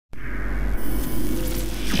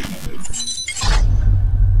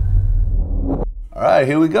All right,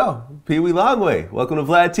 here we go. Peewee Longway, welcome to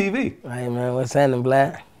Vlad TV. Hey man, what's happening,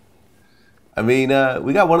 Vlad? I mean,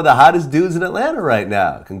 we got one of the hottest dudes in Atlanta right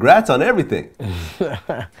now. Congrats on everything.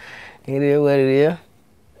 It is what it is.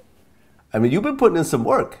 I mean, you've been putting in some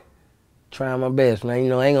work. Trying my best, man. You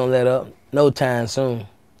know, I ain't gonna let up no time soon.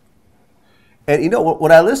 And you know,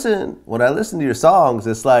 when I listen to your songs,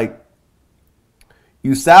 it's like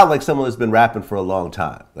you sound like someone that's been rapping for a long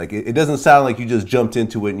time. Like it doesn't sound like you just jumped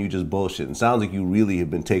into it and you just bullshit. It sounds like you really have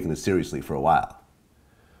been taking it seriously for a while.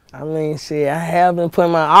 I mean, shit, I have been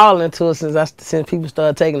putting my all into it since people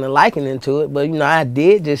started taking a liking into it. But you know, I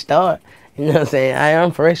did just start. You know what I'm saying? I am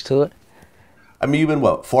fresh to it. I mean, you've been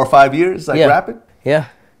what, 4 or 5 years rapping? Yeah.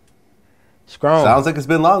 Strong. Sounds like it's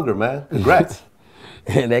been longer, man. Congrats.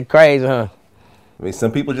 That crazy, huh? I mean,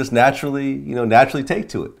 some people just naturally take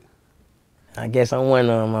to it. I guess I'm one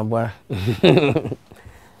of them, my boy.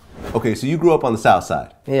 Okay, so you grew up on the South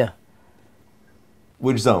Side. Yeah.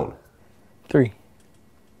 Which zone? 3.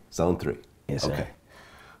 Zone 3. Yes, sir. Okay.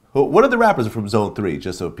 Well, what are the rappers from Zone 3,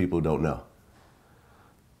 just so people don't know?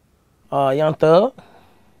 Young Thug.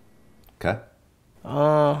 Okay.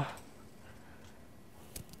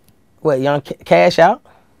 Young Cash Out.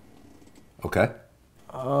 Okay.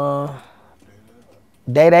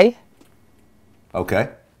 Day Day. Okay.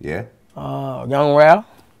 Yeah. Young Ralph.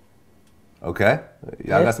 Okay.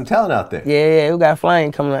 Y'all got some talent out there. Yeah, we got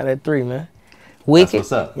Flame coming out at 3, man. Wicked.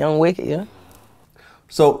 That's what's up. Young Wicked, yeah.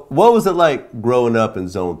 So what was it like growing up in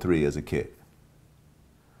Zone 3 as a kid?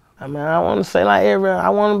 I mean, I want to say like every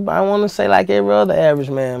other average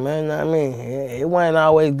man, man. You know what I mean? It wasn't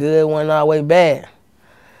always good, it wasn't always bad.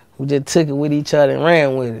 We just took it with each other and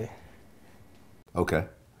ran with it. Okay.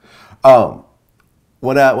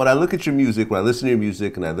 When I look at your music, when I listen to your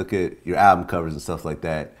music and I look at your album covers and stuff like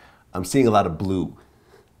that, I'm seeing a lot of blue.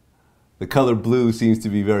 The color blue seems to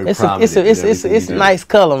be very prominent. It's a nice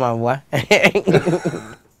color, my boy.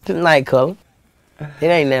 It's a nice color. It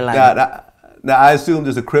ain't nothing like that. Now, I assume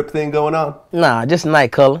there's a Crip thing going on? Nah, just a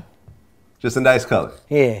nice color. Just a nice color?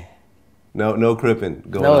 Yeah. No cripping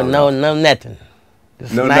going on? No, nothing.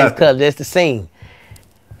 Just no a nice nothing. color, just the scene.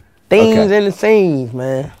 Themes and the scenes,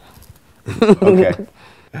 man. Okay.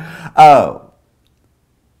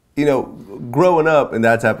 You know, growing up in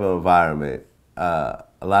that type of environment, a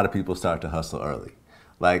lot of people start to hustle early.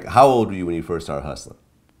 Like, how old were you when you first started hustling?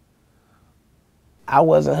 I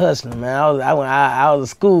wasn't hustling, man. I was a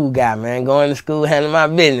school guy, man. Going to school, handling my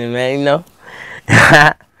business, man, you know.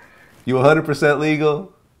 You 100%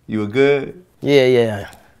 legal? You were good? Yeah.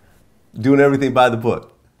 Doing everything by the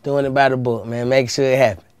book? Doing it by the book, man. Making sure it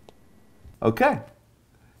happened. Okay.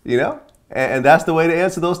 You know? And that's the way to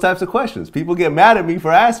answer those types of questions. People get mad at me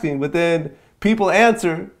for asking, but then people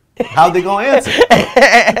answer how they gonna answer.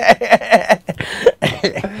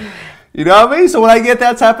 You know what I mean? So when I get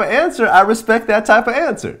that type of answer, I respect that type of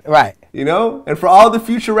answer. Right. You know? And for all the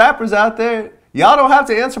future rappers out there, y'all don't have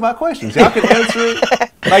to answer my questions. Y'all can answer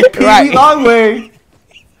it like Peewee Longway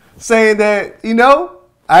saying that, you know,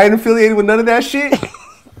 I ain't affiliated with none of that shit.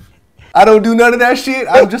 I don't do none of that shit.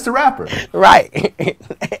 I'm just a rapper. Right.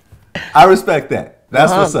 I respect that.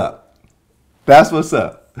 That's what's up. That's what's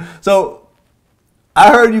up. So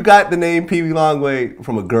I heard you got the name Peewee Longway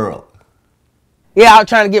from a girl. Yeah, I was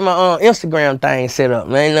trying to get my Instagram thing set up,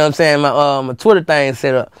 man. You know what I'm saying? My Twitter thing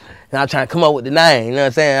set up. And I was trying to come up with the name. You know what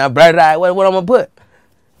I'm saying? I blurted out what I'm gonna put.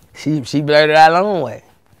 She blurted out Longway.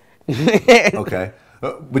 Okay.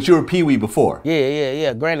 But you were Peewee before.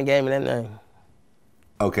 Yeah. Granny gave me that name.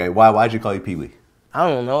 Okay. Why'd you call you Peewee? I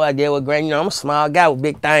don't know. I get what Granny, you know, I'm a small guy with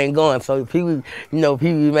big thing going. So Peewee, you know,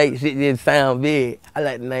 Peewee makes shit just sound big. I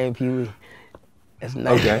like the name Peewee. That's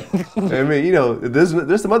nice. Okay. I mean, you know,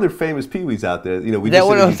 there's some other famous Peewees out there. You know, that's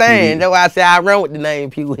what I'm saying. That's why I say I run with the name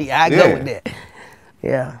Peewee. I go with that.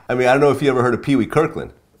 Yeah. I mean, I don't know if you ever heard of Peewee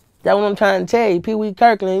Kirkland. That's what I'm trying to tell you. Peewee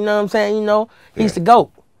Kirkland, you know what I'm saying? You know, he's the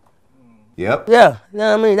GOAT. Yep. Yeah, you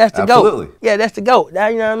know what I mean? That's the Absolutely. GOAT. Yeah, that's the GOAT. That,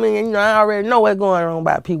 you know what I mean? And, you know, I already know what's going on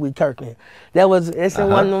about Peewee Kirkland. It's in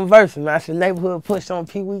one of them verses. I said, neighborhood push on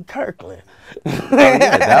Peewee Kirkland.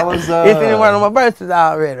 Yeah, that was... it's in one of my verses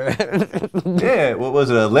already. Yeah, what was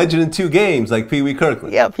it? A legend in 2 games like Peewee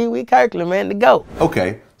Kirkland. Yeah, Peewee Kirkland, man, the GOAT.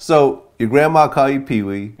 Okay, so your grandma called you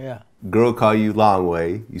Peewee. Yeah. Girl called you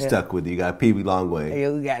Longway. You stuck with it. You got Peewee Longway. Yeah,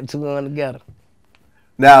 we got 2 going together.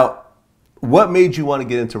 Now, what made you want to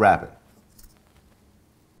get into rapping?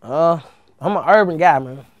 I'm an urban guy,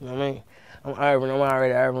 man. You know what I mean? I'm urban. I'm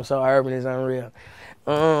already urban, so urban is unreal.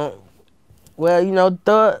 Well, you know,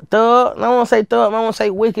 Thug, I don't want to say Thug, I want to say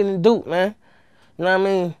Wicked and Duke, man. You know what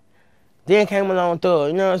I mean? Then came along Thug,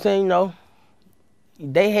 you know what I'm saying? You know,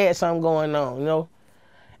 they had something going on, you know?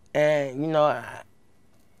 And, you know,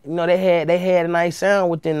 you know, they had a nice sound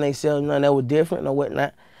within themselves, you know, that was different or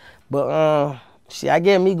whatnot. But shit, I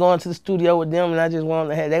get me going to the studio with them, and I just wanted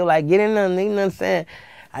to have. They were like, get in there, nigga, you know what I'm saying?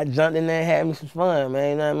 I jumped in there and had me some fun,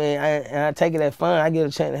 man. You know what I mean? And I take it as fun. I get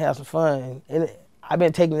a chance to have some fun, and I've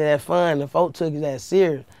been taking it as fun, and folk took it as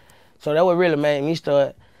serious. So that what really made me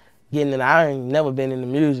start getting it. I ain't never been into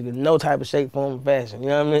music in no type of shape, form, or fashion. You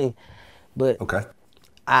know what I mean? But okay.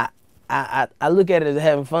 I look at it as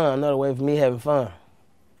having fun. Another way for me having fun.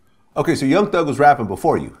 Okay, so Young Thug was rapping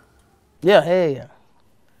before you. Yeah, hell yeah.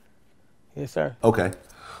 Yes, sir. Okay.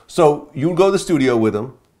 So you would go to the studio with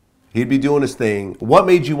him. He'd be doing his thing. What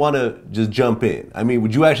made you want to just jump in? I mean,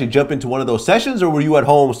 would you actually jump into one of those sessions, or were you at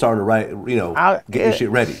home starting to write, you know, get your shit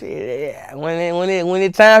ready? Shit, yeah. When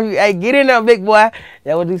it time, hey, get in there, big boy.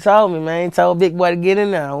 That's what he told me, man. He told big boy to get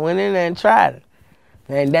in there. I went in there and tried it.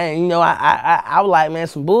 And then, you know, I was like, man,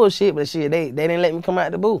 some bullshit, but shit, they didn't let me come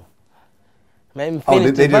out the booth. Made me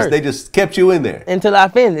finish they just kept you in there until I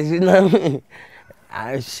finished. You know what I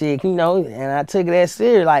mean? Shit, you know, and I took it as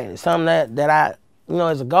serious, like something that I, you know,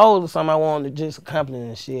 as a goal or something I wanted to just accomplish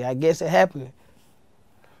and shit. I guess it happened.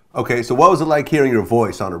 Okay, so what was it like hearing your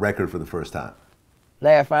voice on a record for the first time?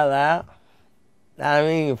 Laugh out loud. I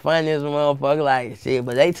mean, funny as a motherfucker, like shit,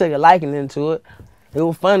 but they took a liking into it. It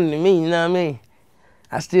was funny to me, you know what I mean?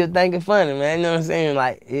 I still think it's funny, man. You know what I'm saying?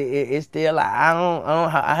 Like it's still like I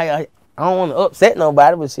don't want to upset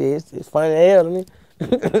nobody, but shit, it's funny as hell to me.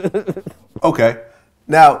 Okay,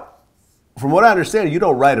 now from what I understand, you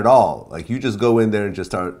don't write at all. Like you just go in there and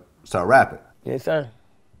just start rapping. Yes, sir.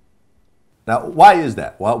 Now, why is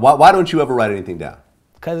that? Why don't you ever write anything down?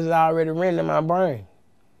 Because it's already written in my brain.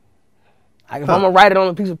 Like if I'm gonna write it on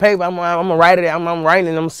a piece of paper, I'm gonna write it. I'm writing it.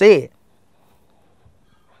 I'm gonna say it.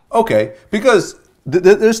 Okay, because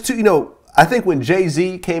there's two. You know, I think when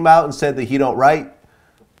Jay-Z came out and said that he don't write,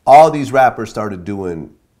 all these rappers started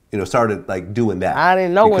doing. You know, started like doing that. I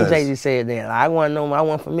didn't know when Jay-Z said that. I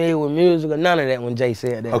wasn't familiar with music or none of that when Jay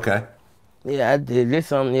said that. Okay. Yeah, I did. This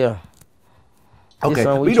something, yeah. Okay.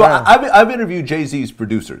 You know, I've interviewed Jay-Z's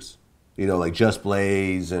producers. You know, like Just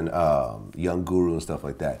Blaze and Young Guru and stuff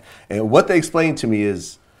like that. And what they explained to me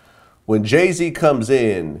is when Jay-Z comes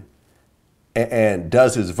in and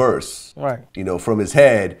does his verse, right? You know, from his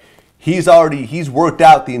head, he's worked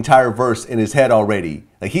out the entire verse in his head already.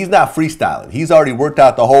 Like he's not freestyling. He's already worked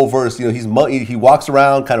out the whole verse. You know, he walks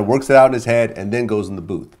around, kind of works it out in his head, and then goes in the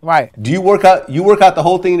booth. Right. Do you work out the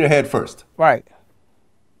whole thing in your head first? Right.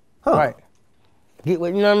 Huh. Right. Get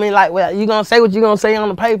what, you know what I mean? Like, well, you gonna say what you gonna say on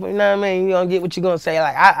the paper. You know what I mean? You gonna get what you gonna say.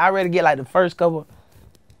 Like I already get like the first couple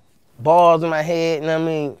bars in my head. You know what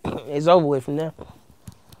I mean? It's over with from there.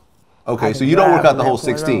 Okay, so you don't work out the whole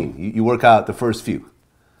 16. You work out the first few.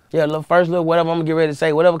 Yeah, the first little whatever I'm gonna get ready to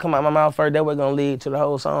say, whatever come out my mouth first, that way gonna lead to the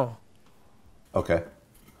whole song. Okay.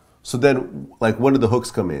 So then, like, when do the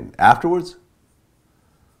hooks come in? Afterwards?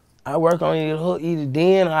 I work on either hook either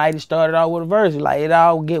then or I either started out with a verse. Like it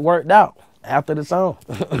all get worked out after the song.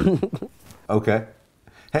 Okay.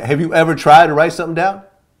 Have you ever tried to write something down?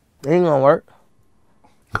 It ain't gonna work.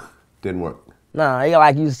 Didn't work. Nah, it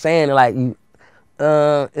like you saying it like you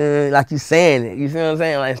saying it. You see what I'm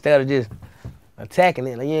saying? Like instead of just attacking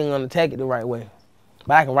it, like you ain't gonna attack it the right way.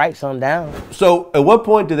 But I can write something down. So at what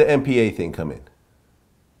point did the MPA thing come in?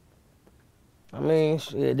 I mean,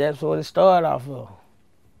 shit, that's what it started off of.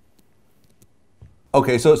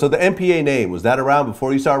 Okay, so the MPA name, was that around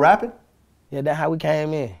before you started rapping? Yeah, that's how we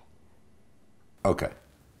came in. Okay.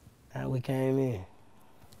 How we came in.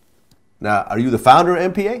 Now, are you the founder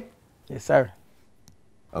of MPA? Yes, sir.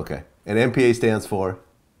 Okay. And MPA stands for?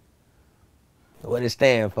 What it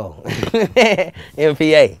stands for?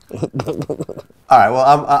 MPA. All right.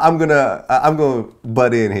 Well, I'm gonna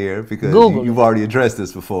butt in here because you've already addressed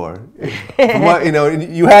this before. From what, you know,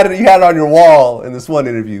 you had it on your wall in this one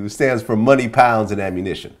interview. It stands for money, pounds, and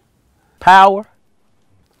ammunition. Power.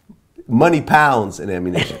 Money, pounds, and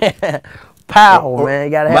ammunition. Power, man.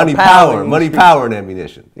 You gotta have money, power. Money, power, and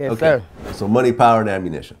ammunition. Yes, okay. Sir. So money, power, and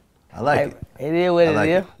ammunition. I like it. It is what it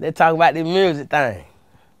is. They talk about the music thing.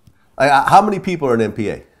 Like, how many people are in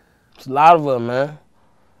MPA? It's a lot of them, man.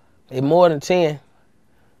 It's more than 10.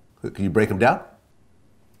 Can you break them down?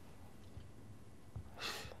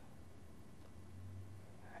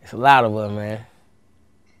 It's a lot of them, man.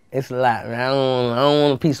 It's a lot, man. I don't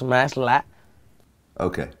want a piece of mine. It's a lot.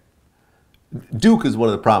 Okay. Duke is one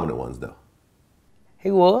of the prominent ones, though. He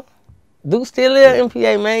was. Duke still is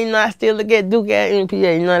MPA, man. You know, I still look at Duke at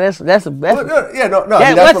MPA. You know, that's a yeah, no. Yeah, I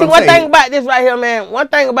mean, that's one thing about this right here, man. One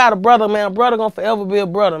thing about a brother, man. A brother gonna forever be a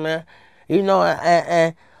brother, man. You know,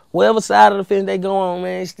 and whatever side of the fence they go on,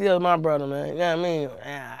 man, it's still my brother, man. You know what I mean?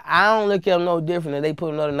 I don't look at them no different if they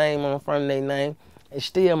put another name on the front of their name. It's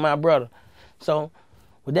still my brother. So,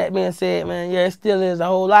 with that being said, man, yeah, it still is a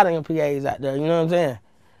whole lot of MPAs out there, you know what I'm saying?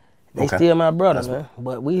 They still my brother, man.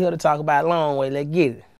 But we here to talk about Longway. Let's get it.